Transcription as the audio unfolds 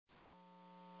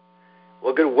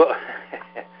Well, good. Well,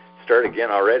 start again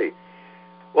already.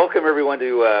 Welcome, everyone,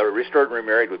 to Restored and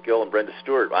Remarried with Gil and Brenda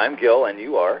Stewart. I'm Gil, and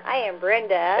you are? I am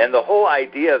Brenda. And the whole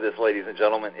idea of this, ladies and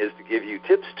gentlemen, is to give you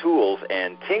tips, tools,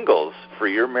 and tingles for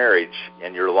your marriage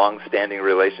and your long-standing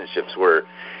relationships where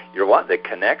you're wanting to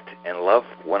connect and love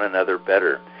one another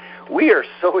better. We are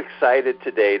so excited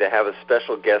today to have a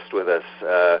special guest with us,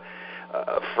 a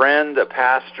friend, a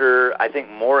pastor, I think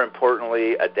more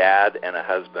importantly, a dad and a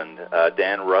husband,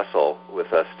 Dan Russell,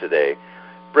 with us today.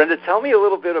 Brenda, tell me a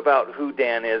little bit about who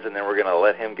Dan is, and then we're going to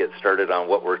let him get started on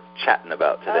what we're chatting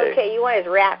about today. Okay, you want his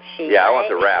rap sheet, Yeah, right? I want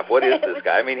the rap. What is this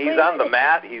guy? I mean, he's on the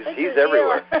mat. He's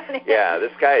everywhere. Yeah,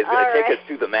 this guy is going to take us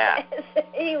to the mat.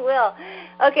 He will.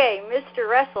 Okay, Mr.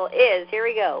 Russell is, here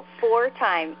we go,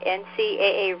 4-time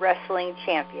NCAA wrestling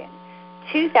champion,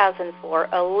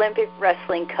 2004 Olympic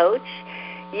wrestling coach,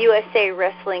 USA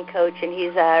wrestling coach, and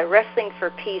he's a Wrestling for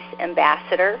Peace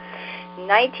ambassador,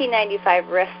 1995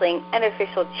 Wrestling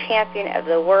Unofficial Champion of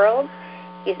the World.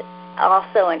 He's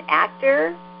also an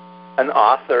actor. An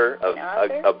author of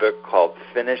a book called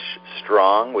Finish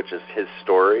Strong, which is his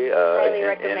story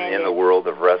in the world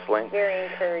of wrestling. Very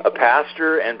encouraging. A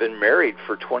pastor and been married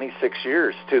for 26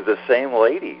 years to the same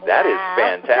lady. That is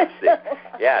fantastic.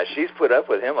 Yeah, she's put up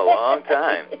with him a long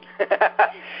time.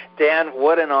 Dan,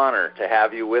 what an honor to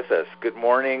have you with us. Good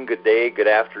morning, good day, good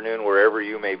afternoon, wherever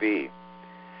you may be.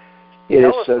 It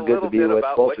is so good to be with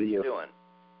both of you. Doing.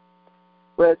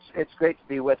 Well, it's great to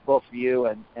be with both of you,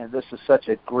 and this is such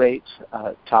a great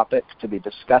topic to be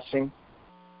discussing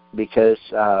because,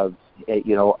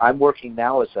 I'm working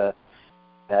now as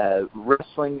a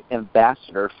wrestling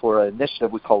ambassador for an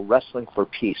initiative we call Wrestling for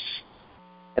Peace.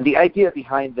 And the idea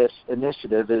behind this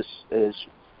initiative is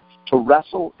to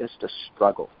wrestle is to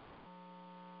struggle.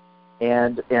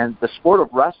 And the sport of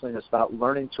wrestling is about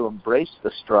learning to embrace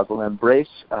the struggle,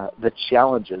 embrace the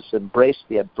challenges, embrace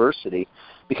the adversity,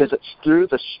 because it's through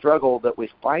the struggle that we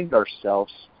find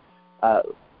ourselves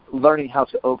learning how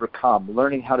to overcome,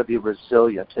 learning how to be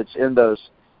resilient. It's in those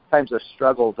times of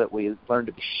struggle that we learn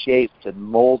to be shaped and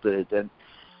molded.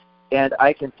 And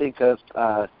I can think of,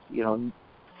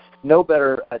 no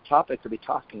better a topic to be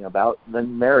talking about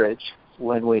than marriage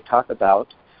when we talk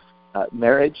about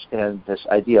marriage and this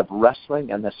idea of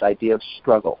wrestling and this idea of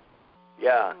struggle.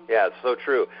 Yeah, it's so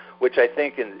true, which I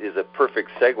think is a perfect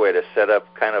segue to set up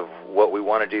kind of what we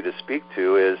want to do to speak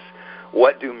to is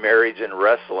what do marriage and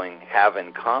wrestling have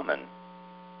in common?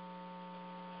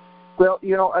 Well,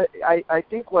 I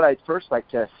think what I'd first like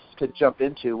to jump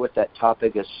into with that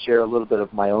topic is share a little bit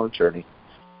of my own journey.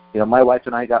 My wife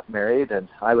and I got married, and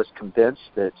I was convinced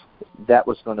that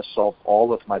was going to solve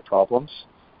all of my problems.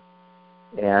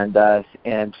 And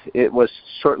it was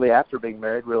shortly after being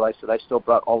married, realized that I still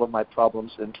brought all of my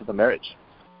problems into the marriage.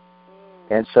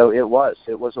 And so it was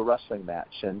a wrestling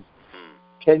match. And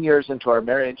 10 years into our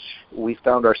marriage, we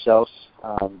found ourselves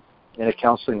in a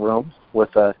counseling room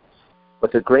with a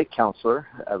great counselor.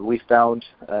 We found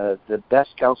the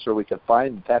best counselor we could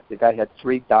find. In fact, the guy had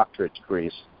 3 doctorate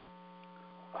degrees.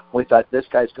 We thought, this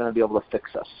guy's going to be able to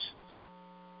fix us.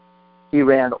 He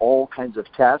ran all kinds of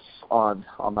tests on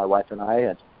my wife and I,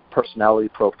 and personality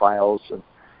profiles,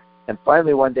 and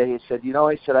finally one day he said,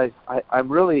 I'm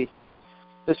really,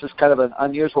 this is kind of an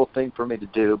unusual thing for me to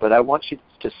do, but I want you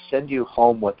to send you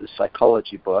home with a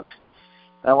psychology book,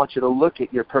 and I want you to look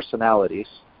at your personalities,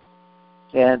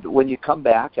 and when you come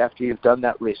back after you've done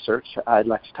that research, I'd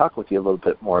like to talk with you a little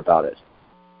bit more about it.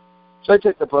 So I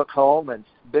took the book home, and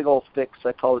big old thick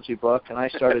psychology book, and I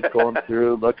started going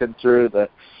through, looking through the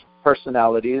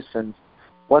personalities. And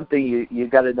one thing you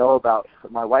got to know about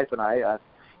my wife and I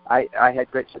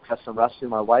had great success in wrestling.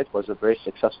 My wife was a very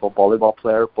successful volleyball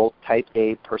player, both type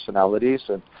A personalities,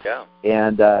 and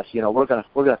we're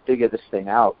gonna figure this thing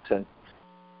out. And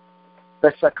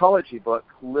the psychology book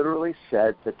literally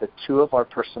said that the two of our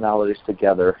personalities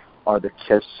together are the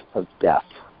kiss of death.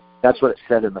 That's what it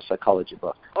said in the psychology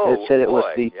book. It said it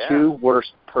was the 2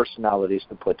 worst personalities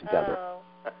to put together.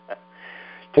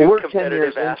 We're 10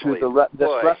 years into this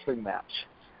wrestling match.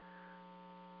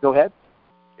 Go ahead.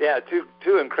 Yeah,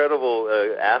 two incredible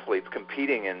athletes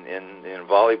competing in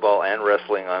volleyball and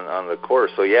wrestling on the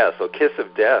course. So kiss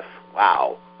of death.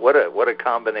 Wow, what a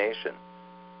combination.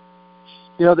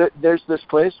 There's this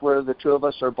place where the two of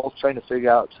us are both trying to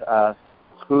figure out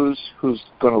who's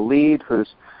going to lead, who's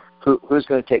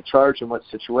going to take charge in what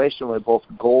situation. We're both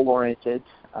goal-oriented.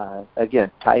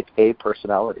 Again, type A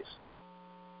personalities.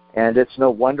 And it's no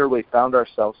wonder we found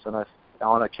ourselves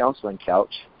on a counseling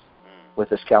couch with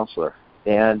this counselor.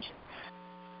 And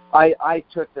I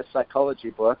took the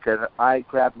psychology book and I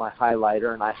grabbed my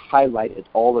highlighter and I highlighted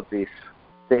all of these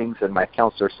things in my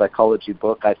counselor psychology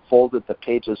book. I folded the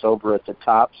pages over at the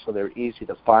top so they're easy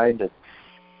to find. And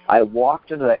I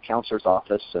walked into that counselor's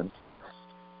office, and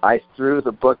I threw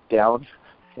the book down,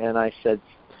 and I said,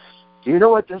 "Do you know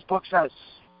what this book says?"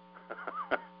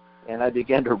 And I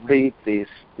began to read these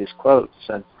quotes,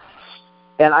 and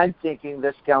I'm thinking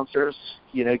this counselor's,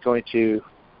 going to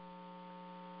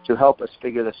help us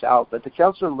figure this out. But the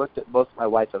counselor looked at both my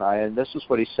wife and I, and this is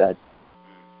what he said: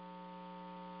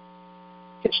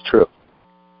 "It's true."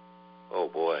 Oh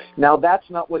boy! Now that's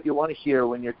not what you want to hear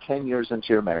when you're 10 years into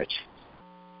your marriage.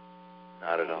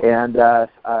 Not at all. And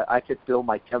I could feel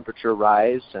my temperature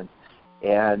rise, but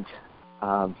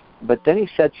then he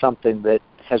said something that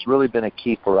has really been a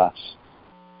key for us.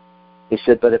 He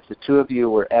said, "But if the two of you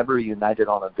were ever united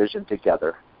on a vision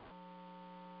together,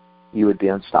 you would be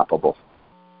unstoppable."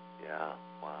 Yeah,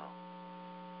 wow.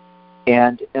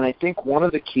 And I think one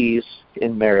of the keys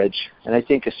in marriage, and I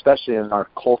think especially in our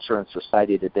culture and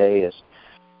society today, is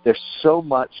there's so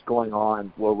much going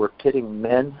on where we're pitting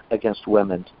men against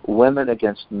women, women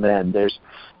against men. There's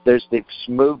these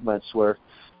movements where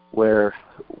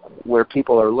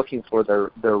people are looking for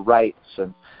their rights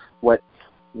and what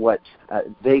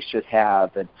they should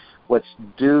have and what's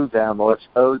due them or what's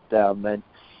owed them,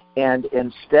 and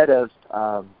instead of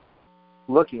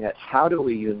looking at how do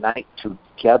we unite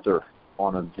together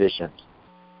on a vision,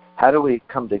 how do we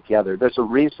come together? There's a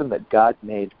reason that God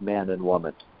made man and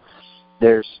woman.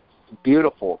 There's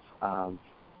beautiful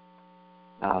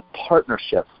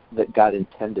partnership that God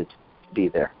intended to be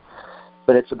there.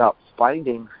 But it's about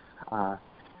finding a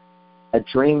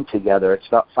dream together. It's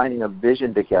about finding a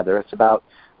vision together. It's about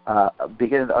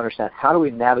beginning to understand how do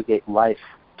we navigate life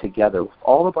together with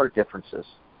all of our differences.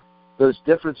 Those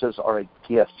differences are a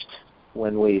gift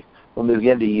when we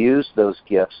begin to use those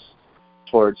gifts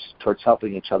towards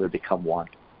helping each other become one.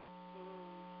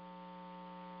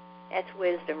 That's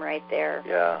wisdom right there.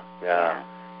 Yeah.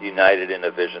 United in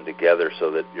a vision together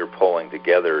so that you're pulling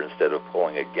together instead of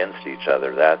pulling against each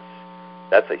other.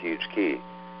 That's a huge key.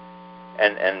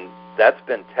 And that's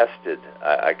been tested,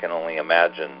 I can only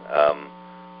imagine.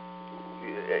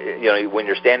 When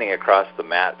you're standing across the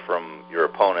mat from your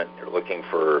opponent, you're looking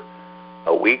for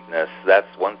a weakness, that's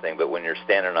one thing. But when you're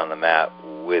standing on the mat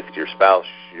with your spouse,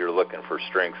 you're looking for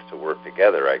strengths to work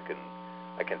together. I can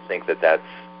think that's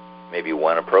maybe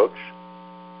one approach.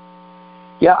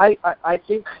 Yeah, I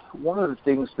think one of the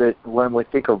things that when we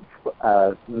think of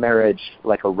marriage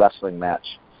like a wrestling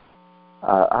match,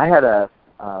 I had a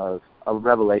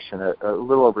revelation a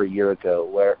little over a year ago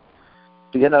where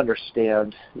you begin to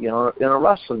understand, in a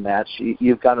wrestling match,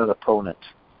 you've got an opponent.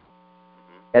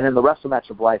 And in the wrestling match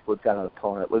of life, we've got an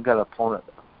opponent. We've got an opponent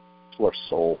to our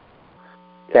soul.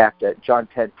 In fact, John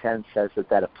 10:10 says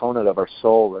that opponent of our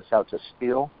soul is out to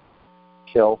steal,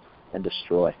 kill, and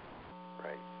destroy.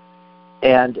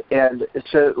 And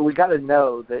so we got to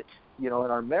know that, in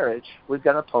our marriage, we've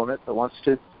got an opponent that wants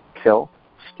to kill,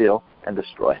 steal, and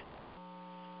destroy.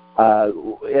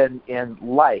 In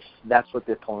life, that's what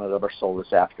the opponent of our soul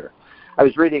is after. I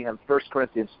was reading in 1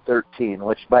 Corinthians 13,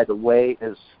 which, by the way,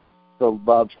 is the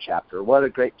love chapter. What a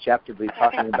great chapter to be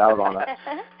talking about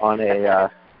on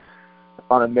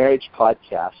a marriage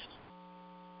podcast.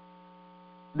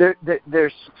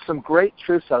 There's some great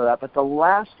truths out of that, but the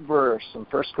last verse in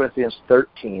 1 Corinthians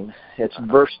 13, it's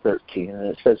verse 13, and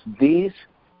it says, "These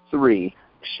three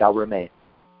shall remain: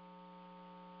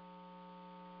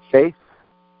 faith,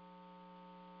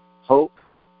 hope,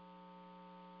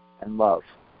 and love."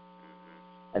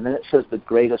 And then it says the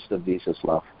greatest of these is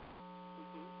love.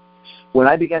 When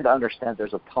I began to understand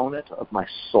there's an opponent of my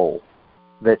soul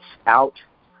that's out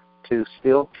to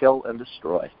steal, kill, and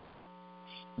destroy,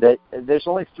 that there's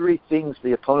only three things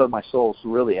the opponent of my soul is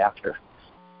really after.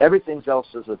 Everything else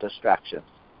is a distraction.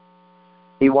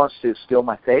 He wants to steal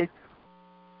my faith,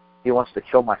 he wants to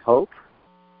kill my hope,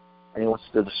 and he wants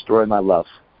to destroy my love.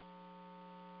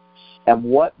 And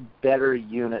what better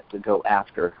unit to go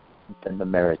after than the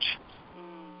marriage?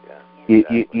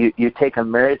 You take a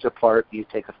marriage apart, you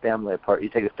take a family apart. You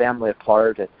take a family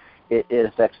apart, it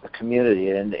affects the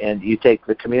community, and you take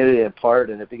the community apart,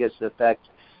 and it begins to affect.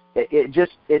 It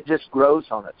just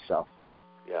grows on itself.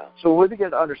 Yeah. So when we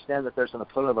begin to understand that there's an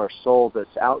opponent of our soul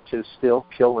that's out to steal,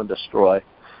 kill, and destroy.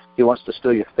 He wants to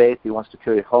steal your faith, he wants to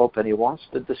kill your hope, and he wants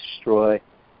to destroy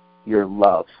your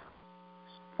love.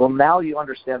 Well, now you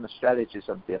understand the strategies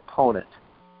of the opponent.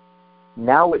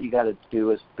 Now what you got to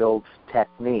do is build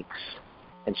techniques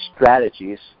and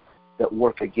strategies that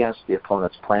work against the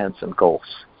opponent's plans and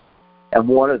goals. And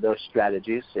one of those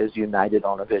strategies is united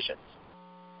on a vision.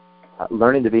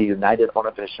 Learning to be united on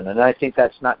a vision. And I think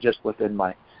that's not just within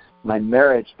my my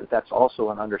marriage, but that's also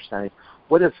an understanding,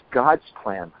 what is God's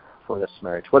plan for this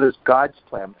marriage? What is God's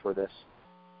plan for this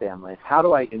family? How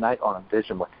do I unite on a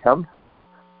vision with Him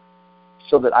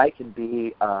so that I can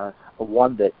be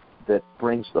one that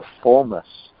brings the fullness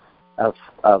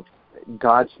of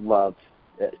God's love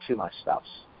to my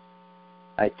spouse?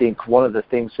 I think one of the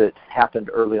things that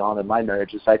happened early on in my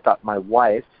marriage is I thought my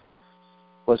wife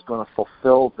was going to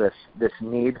fulfill this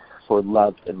need for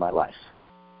love in my life.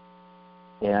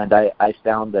 And I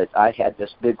found that I had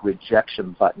this big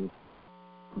rejection button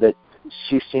that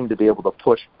she seemed to be able to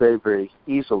push very, very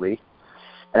easily.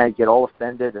 And I'd get all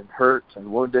offended and hurt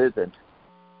and wounded and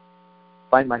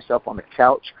find myself on the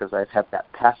couch because I have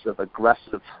that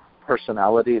passive-aggressive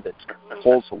personality that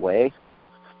pulls away.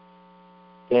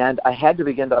 And I had to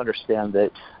begin to understand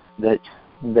that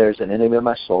there's an enemy in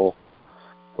my soul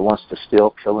that wants to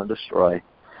steal, kill, and destroy.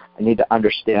 I need to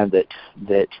understand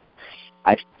that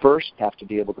I first have to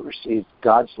be able to receive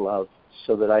God's love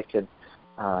so that I can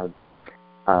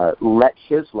let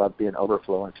His love be an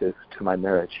overflow into my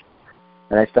marriage.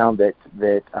 And I found that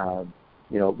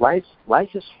life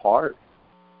is hard.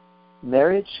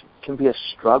 Marriage can be a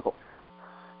struggle,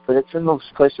 but it's in those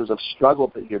places of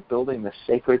struggle that you're building the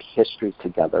sacred history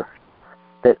together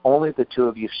that only the two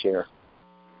of you share,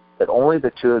 that only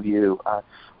the two of you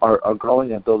are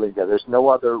growing and building together. There's no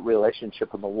other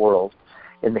relationship in the world,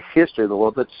 in the history of the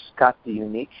world, that's got the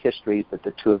unique history that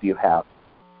the two of you have.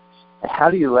 And how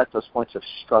do you let those points of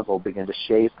struggle begin to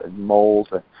shape and mold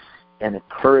and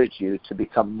encourage you to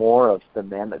become more of the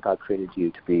man that God created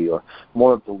you to be, or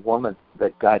more of the woman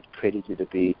that God created you to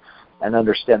be, and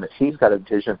understand that He's got a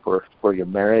vision for your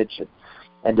marriage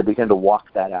and to begin to walk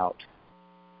that out.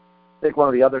 I think one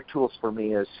of the other tools for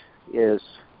me is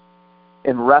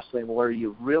in wrestling, where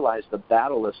you realize the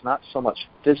battle is not so much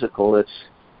physical,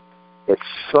 it's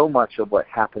so much of what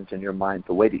happens in your mind,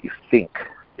 the way that you think.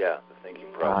 Yeah, the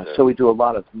thinking process. So we do a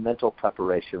lot of mental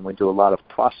preparation. We do a lot of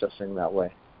processing that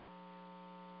way.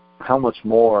 How much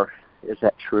more is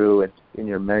that true in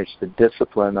your marriage, the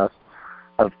discipline of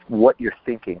what you're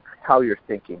thinking, how you're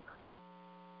thinking?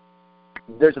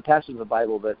 There's a passage in the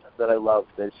Bible that I love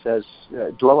that says,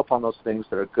 dwell upon those things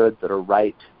that are good, that are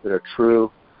right, that are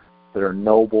true, that are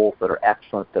noble, that are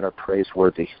excellent, that are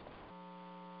praiseworthy.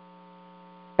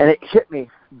 And it hit me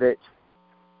that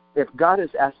if God is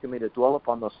asking me to dwell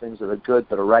upon those things that are good,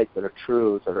 that are right, that are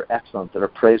true, that are excellent, that are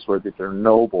praiseworthy, that are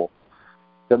noble,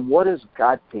 then what is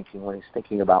God thinking when He's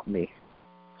thinking about me?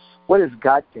 What is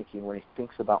God thinking when He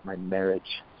thinks about my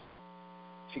marriage?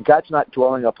 See, God's not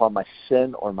dwelling upon my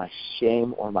sin or my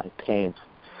shame or my pain.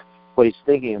 What He's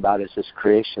thinking about is His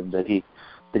creation that He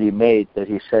made, that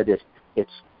He said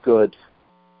it's good.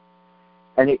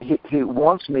 And He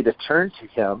wants me to turn to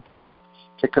Him,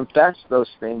 to confess those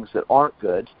things that aren't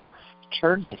good,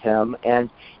 turn to Him and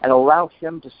allow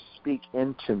Him to speak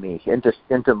into me,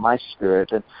 into my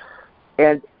spirit.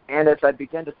 And as I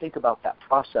began to think about that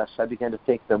process, I began to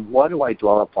think, then what do I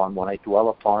dwell upon when I dwell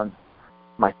upon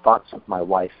my thoughts of my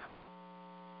wife?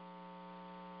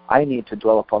 I need to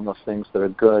dwell upon those things that are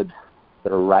good,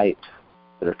 that are right,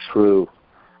 that are true,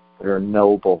 that are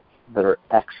noble, that are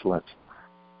excellent,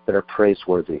 that are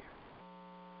praiseworthy.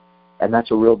 And that's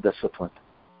a real discipline.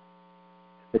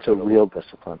 It's a real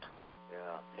discipline.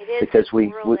 It is, because the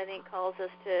world, I think, calls us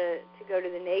to go to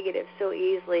the negative so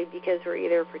easily because we're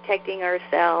either protecting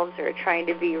ourselves or trying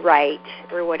to be right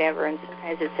or whatever, and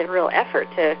sometimes it's a real effort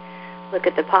to look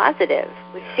at the positive,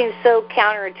 which seems so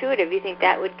counterintuitive. You think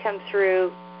that would come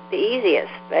through the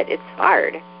easiest, but it's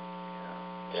hard.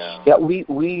 Yeah,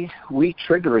 we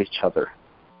trigger each other.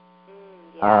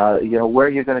 Where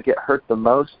you're going to get hurt the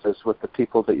most is with the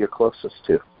people that you're closest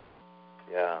to.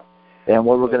 Yeah. And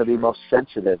where we're going to be most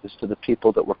sensitive is to the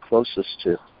people that we're closest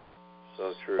to.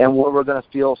 So true. And where we're going to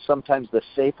feel sometimes the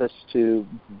safest to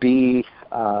be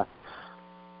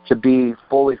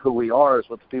fully who we are is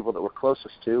with the people that we're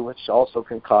closest to, which also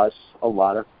can cause a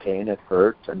lot of pain and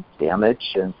hurt and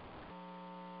damage.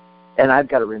 And I've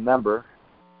got to remember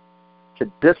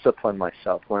to discipline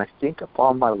myself. When I think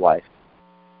upon my wife,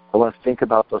 I want to think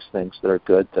about those things that are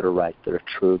good, that are right, that are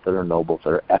true, that are noble, that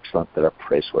are excellent, that are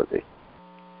praiseworthy.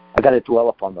 I've got to dwell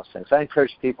upon those things. I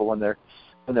encourage people when they're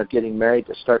getting married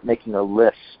to start making a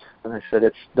list. And I said,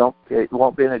 it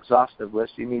won't be an exhaustive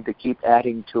list. You need to keep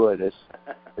adding to it as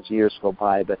years go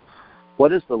by. But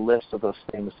what is the list of those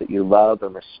things that you love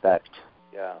and respect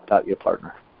about your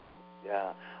partner?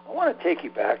 Yeah. I want to take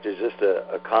you back to just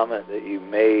a comment that you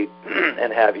made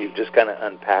and have you just kind of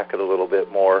unpack it a little bit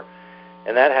more.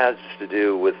 And that has to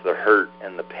do with the hurt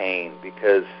and the pain,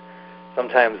 because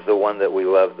sometimes the one that we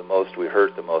love the most, we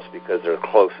hurt the most because they're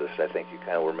closest. I think you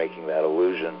kind of were making that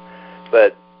allusion.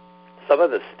 But some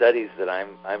of the studies that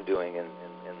I'm doing in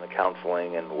the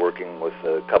counseling and working with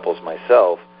couples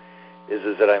myself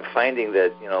is that I'm finding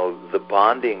that, you know, the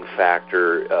bonding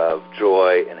factor of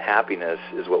joy and happiness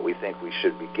is what we think we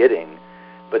should be getting,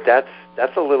 but that's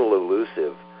a little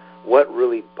elusive. What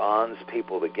really bonds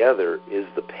people together is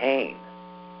the pain.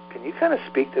 Can you kind of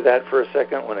speak to that for a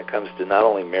second when it comes to not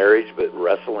only marriage but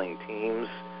wrestling teams,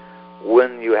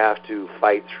 when you have to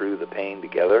fight through the pain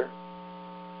together?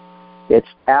 It's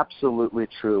absolutely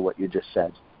true what you just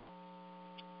said.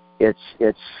 It's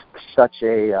such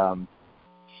a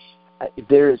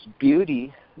there is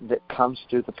beauty that comes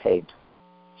through the pain.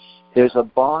 There's a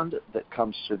bond that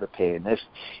comes through the pain.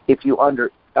 If you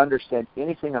understand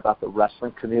anything about the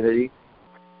wrestling community,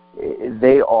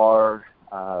 they are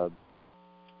an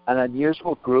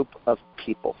unusual group of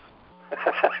people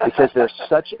because there's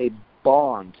such a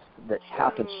bond that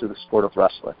happens through the sport of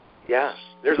wrestling. Yeah,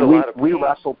 there's a lot of pain. We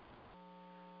wrestle.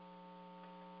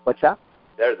 What's that?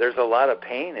 There's a lot of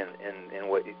pain in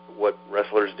what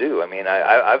wrestlers do. I mean,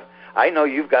 I know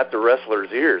you've got the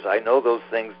wrestler's ears. I know those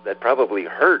things that probably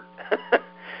hurt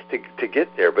to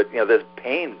get there. But, you know, there's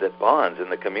pain that bonds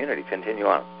in the community. Continue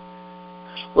on.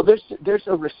 Well, there's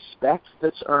a respect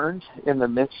that's earned in the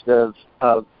midst of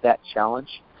that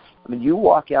challenge. I mean, you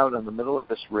walk out in the middle of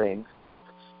this ring.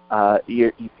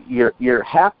 You're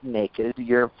half naked.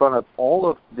 You're in front of all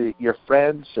of your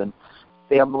friends and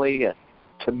family and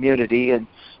community, and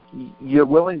you're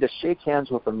willing to shake hands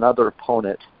with another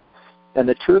opponent, and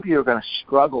the two of you are going to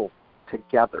struggle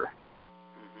together.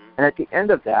 Mm-hmm. And at the end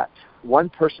of that, one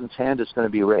person's hand is going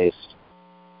to be raised.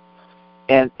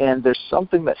 And there's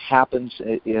something that happens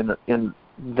in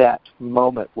that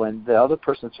moment when the other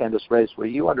person's hand is raised where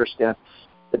you understand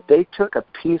that they took a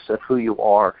piece of who you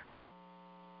are,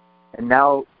 and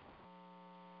now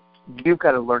you've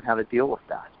got to learn how to deal with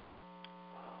that.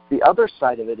 The other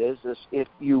side of it is if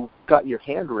you got your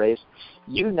hand raised,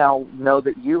 you now know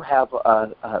that you have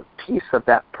a piece of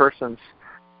that person's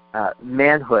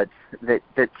manhood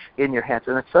that's in your hands,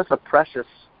 and it's such a precious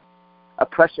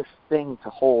thing to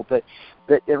hold. That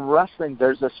in wrestling,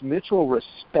 there's this mutual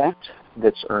respect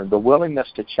that's earned, the willingness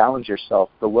to challenge yourself,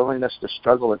 the willingness to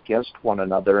struggle against one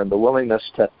another, and the willingness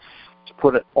to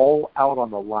put it all out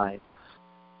on the line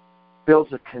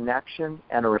builds a connection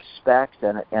and a respect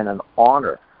and an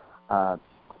honor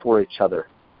for each other,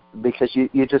 because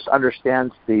you just understand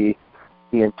the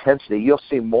intensity. You'll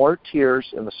see more tears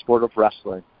in the sport of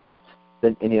wrestling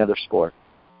than any other sport,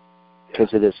 because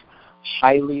it is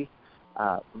highly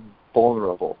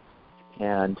vulnerable,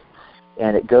 and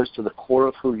it goes to the core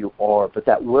of who you are. But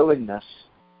that willingness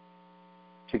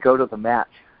to go to the mat,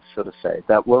 so to say,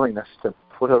 that willingness to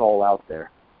put it all out there,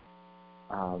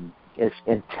 is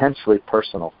intensely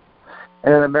personal.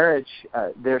 And in a marriage,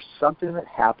 there's something that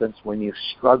happens when you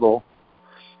struggle,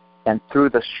 and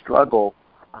through the struggle,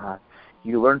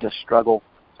 you learn to struggle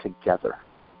together.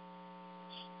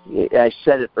 I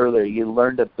said it earlier, you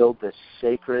learn to build this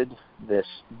sacred, this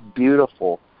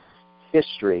beautiful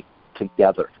history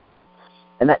together.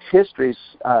 And that history's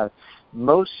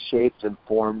most shaped and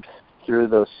formed through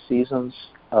those seasons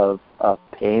of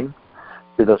pain,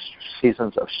 through those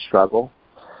seasons of struggle,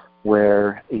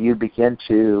 where you begin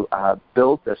to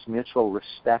build this mutual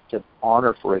respect and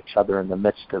honor for each other in the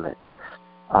midst of it.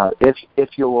 If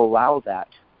you'll allow that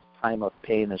time of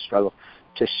pain and struggle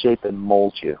to shape and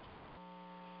mold you,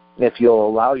 if you'll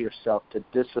allow yourself to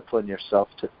discipline yourself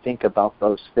to think about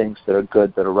those things that are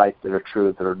good, that are right, that are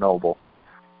true, that are noble,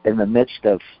 in the midst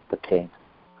of the pain.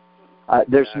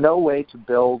 There's no way to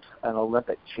build an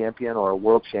Olympic champion or a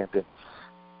world champion.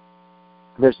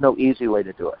 There's no easy way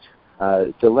to do it.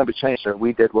 The Olympic Championship,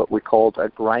 we did what we called a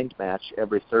grind match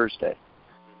every Thursday,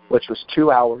 which was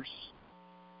 2 hours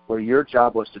where your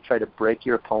job was to try to break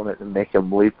your opponent and make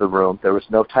him leave the room. There was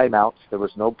no timeouts. There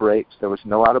was no breaks. There was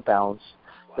no out of bounds.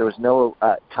 There was no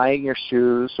tying your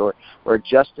shoes or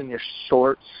adjusting your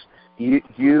shorts.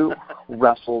 You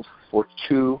wrestled for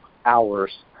 2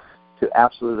 hours to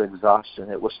absolute exhaustion.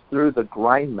 It was through the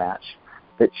grind match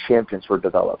that champions were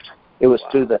developed. It was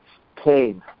through the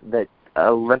pain that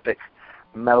Olympic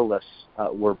medalists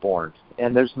were born.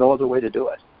 And there's no other way to do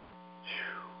it.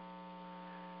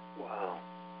 Wow.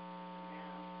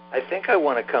 I think I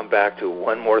want to come back to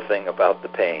one more thing about the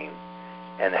pain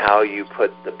and how you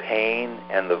put the pain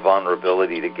and the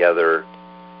vulnerability together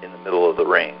in the middle of the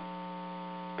ring.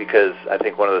 Because I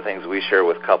think one of the things we share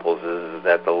with couples is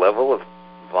that the level of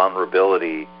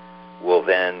vulnerability will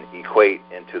then equate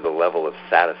into the level of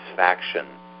satisfaction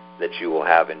that you will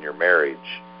have in your marriage.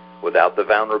 Without the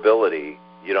vulnerability,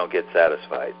 you don't get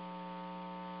satisfied.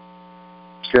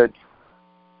 It's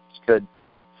good.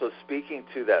 So speaking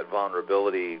to that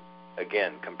vulnerability,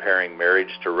 again, comparing marriage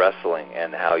to wrestling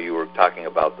and how you were talking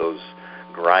about those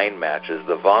grind matches,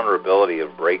 the vulnerability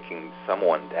of breaking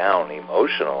someone down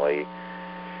emotionally,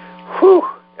 whew,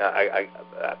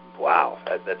 wow,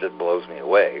 that just blows me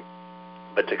away.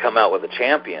 But to come out with a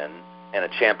champion and a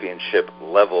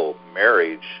championship-level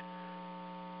marriage,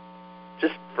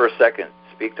 just for a second,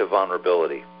 speak to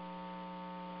vulnerability.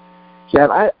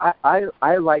 Yeah,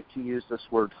 I like to use this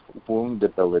word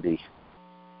woundability.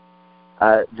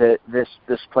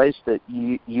 This place that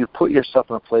you put yourself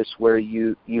in a place where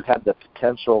you have the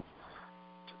potential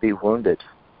to be wounded.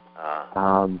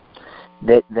 That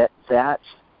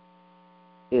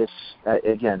is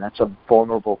again, that's a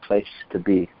vulnerable place to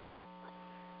be.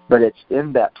 But it's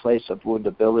in that place of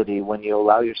woundability, when you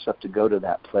allow yourself to go to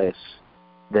that place,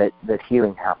 that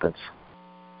healing happens.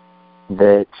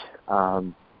 That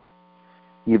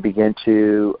you begin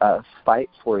to fight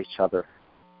for each other,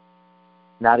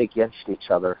 not against each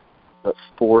other, but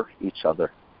for each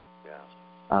other. Yeah.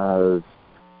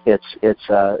 It's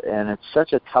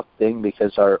such a tough thing,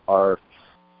 because our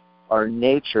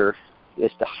nature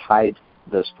is to hide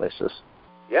those places.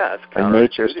 Yeah, it's our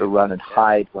nature is to run and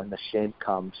hide when the shame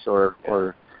comes, or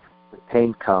the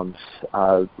pain comes,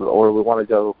 or we want to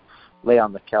go lay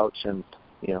on the couch and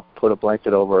put a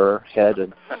blanket over our head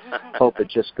and hope it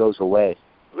just goes away.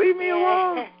 Leave me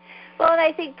alone. Well, and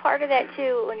I think part of that,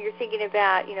 too, when you're thinking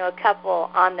about, a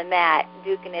couple on the mat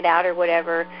duking it out or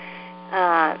whatever,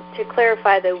 to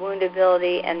clarify the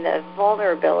woundability and the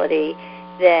vulnerability,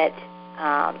 that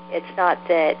it's not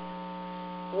that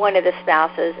one of the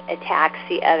spouses attacks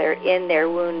the other in their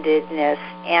woundedness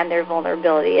and their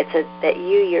vulnerability. It's that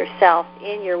you yourself,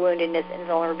 in your woundedness and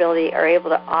vulnerability, are able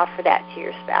to offer that to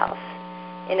your spouse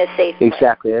in a safe way.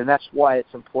 Exactly, and that's why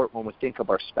it's important when we think of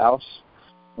our spouse,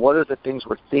 what are the things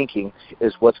we're thinking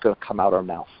is what's going to come out our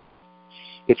mouth.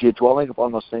 If you're dwelling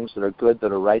upon those things that are good,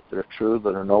 that are right, that are true,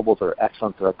 that are noble, that are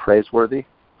excellent, that are praiseworthy,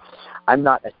 I'm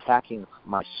not attacking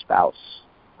my spouse.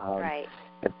 Right.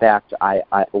 In fact, I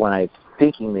when I'm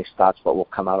thinking these thoughts, what will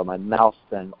come out of my mouth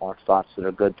then are thoughts that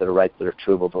are good, that are right, that are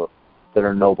true, that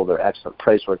are noble, that are excellent,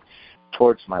 praiseworthy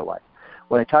towards my wife.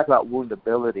 When I talk about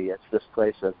woundability, it's this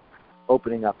place of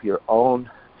opening up your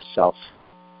own self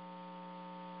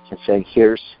and saying,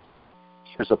 here's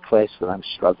a place that I'm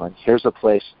struggling. Here's a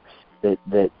place that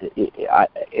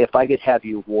if I could have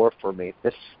you war for me,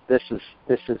 this is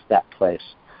that place.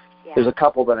 Yeah. There's a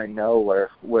couple that I know where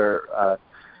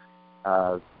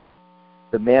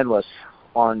the man was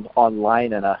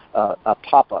online and a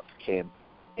pop-up came,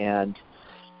 and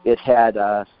it had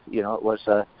it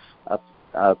was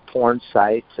a porn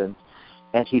site, and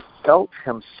he felt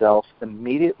himself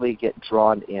immediately get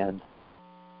drawn in,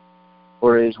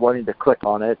 or he was wanting to click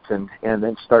on it and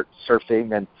then start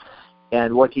surfing,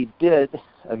 and what he did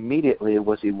immediately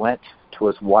was he went to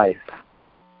his wife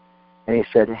and he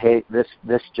said, hey, this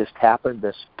just happened,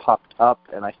 this popped up,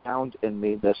 and I found in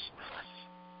me this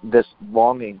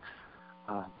longing.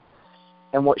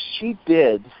 And what she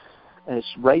did is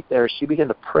right there, she began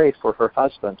to pray for her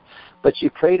husband, but she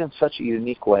prayed in such a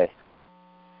unique way.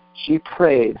 She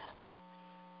prayed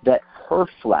that her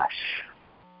flesh,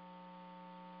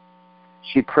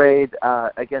 she prayed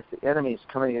against the enemies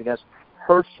coming against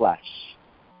her flesh.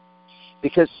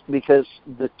 Because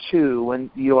the two, when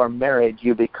you are married,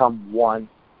 you become one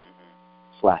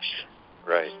flesh.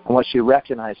 Right. And what she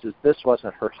recognized is this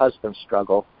wasn't her husband's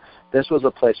struggle. This was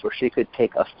a place where she could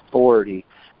take authority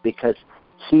because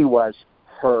he was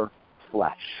her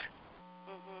flesh.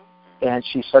 Mm-hmm. And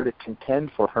she started to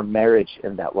contend for her marriage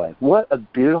in that way. What a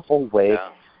beautiful way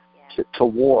to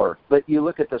war. But you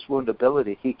look at this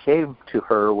woundability. He came to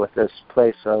her with this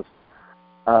place of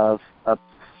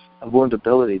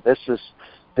woundability. This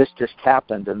just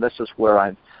happened, and this is where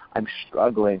I'm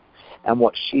struggling. And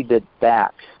what she did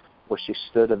back was she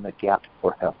stood in the gap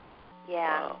for him.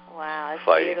 Yeah, wow,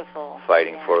 it's beautiful.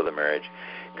 Fighting for the marriage.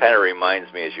 Kind of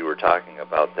reminds me, as you were talking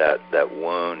about that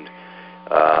wound,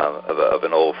 of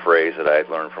an old phrase that I had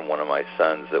learned from one of my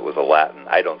sons that was a Latin.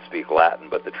 I don't speak Latin,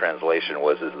 but the translation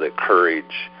was that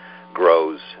courage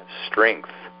grows strength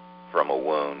from a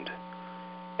wound.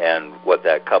 And what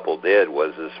that couple did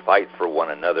was fight for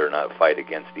one another, not fight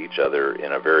against each other,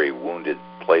 in a very wounded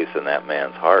place in that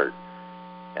man's heart.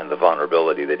 And the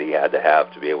vulnerability that he had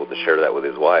to be able to share that with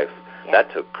his wife, that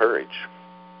took courage.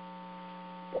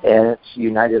 And it's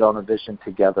united on a vision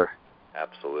together.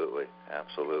 Absolutely.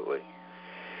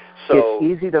 So it's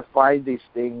easy to find these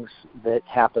things that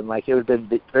happen. Like it would have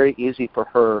been very easy for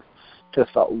her to have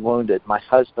felt wounded. My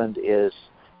husband is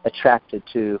attracted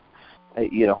to,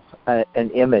 an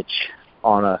image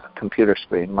on a computer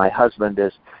screen. My husband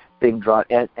is being drawn,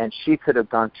 and she could have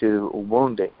gone to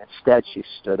wounding. Instead, she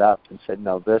stood up and said,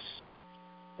 no, this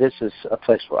is a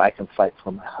place where I can fight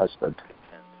for my husband.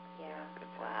 Yeah,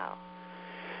 wow.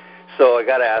 So I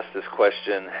got to ask this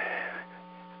question.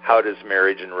 How does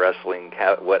marriage and wrestling,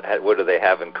 what do they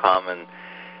have in common?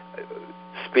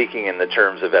 Speaking in the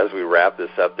terms of, as we wrap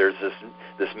this up, there's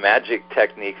this magic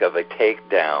technique of a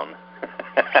takedown.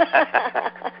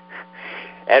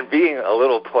 And being a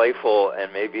little playful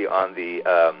and maybe on the,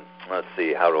 let's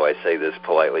see, how do I say this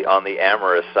politely, on the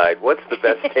amorous side, what's the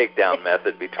best takedown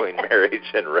method between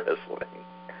marriage and wrestling?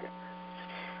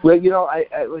 Well,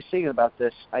 I was thinking about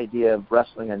this idea of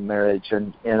wrestling and marriage,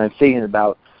 and I'm thinking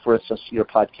about, for instance, your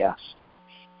podcast.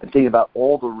 I'm thinking about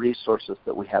all the resources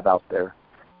that we have out there.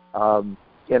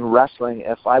 In wrestling,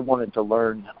 if I wanted to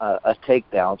learn a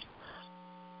takedown,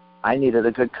 I needed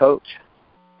a good coach.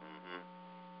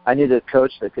 I needed a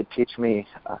coach that could teach me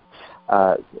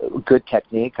good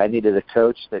technique. I needed a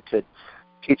coach that could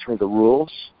teach me the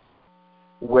rules,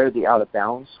 where the out of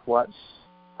bounds was.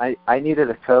 I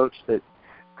needed a coach that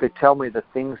could tell me the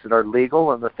things that are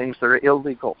legal and the things that are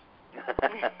illegal.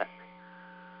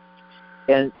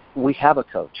 And we have a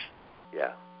coach.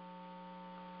 Yeah.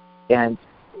 And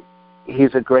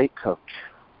he's a great coach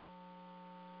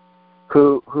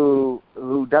who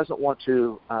doesn't want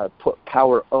to put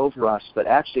power over us, but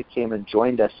actually came and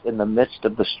joined us in the midst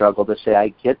of the struggle to say, I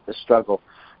get the struggle.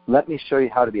 Let me show you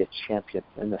how to be a champion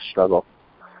in this struggle.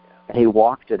 And he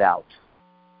walked it out.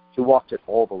 He walked it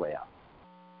all the way out.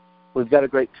 We've got a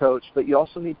great coach, but you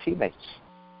also need teammates.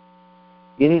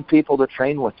 You need people to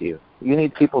train with you. You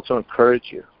need people to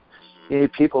encourage you. You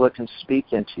need people that can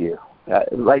speak into you.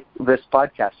 Like this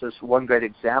podcast is one great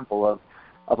example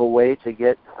of a way to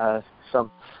get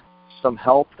some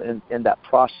help in that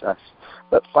process.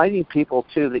 But finding people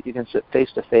too that you can sit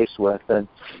face to face with and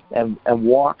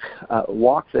walk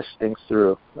this thing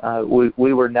through.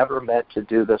 We were never meant to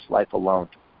do this life alone.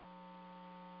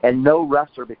 And no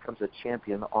wrestler becomes a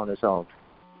champion on his own.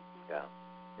 Yeah.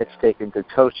 It's taken good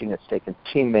coaching. It's taken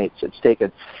teammates. It's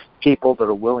taken people that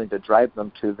are willing to drive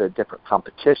them to the different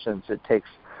competitions. It takes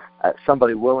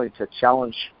somebody willing to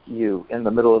challenge you in the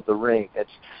middle of the ring.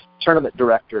 It's tournament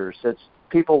directors. It's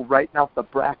people writing out the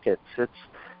brackets.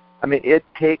 It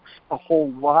takes a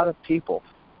whole lot of people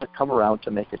to come around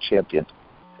to make a champion.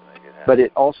 But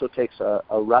it also takes a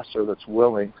wrestler that's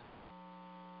willing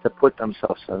to put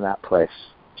themselves in that place,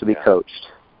 to be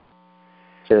coached,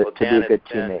 to be a good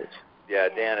teammate. Yeah,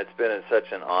 Dan, it's been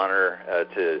such an honor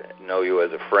to know you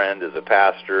as a friend, as a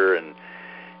pastor, and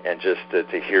just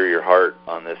to hear your heart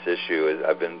on this issue.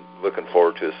 I've been looking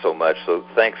forward to it so much. So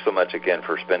thanks so much again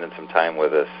for spending some time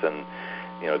with us, and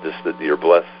just that you're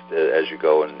blessed as you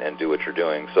go and do what you're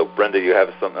doing. So Brenda, you have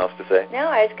something else to say? No,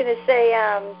 I was going to say,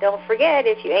 don't forget,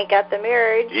 if you ain't got the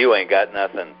marriage, you ain't got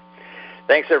nothing.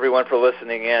 Thanks, everyone, for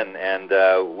listening in,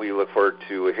 and we look forward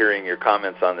to hearing your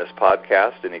comments on this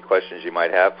podcast. Any questions you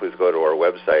might have, please go to our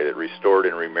website at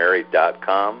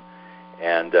restoredandremarried.com,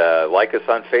 and like us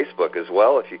on Facebook as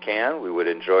well if you can. We would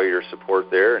enjoy your support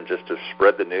there, and just to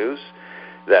spread the news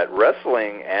that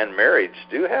wrestling and marriage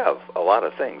do have a lot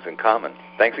of things in common.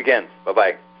 Thanks again.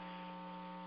 Bye-bye.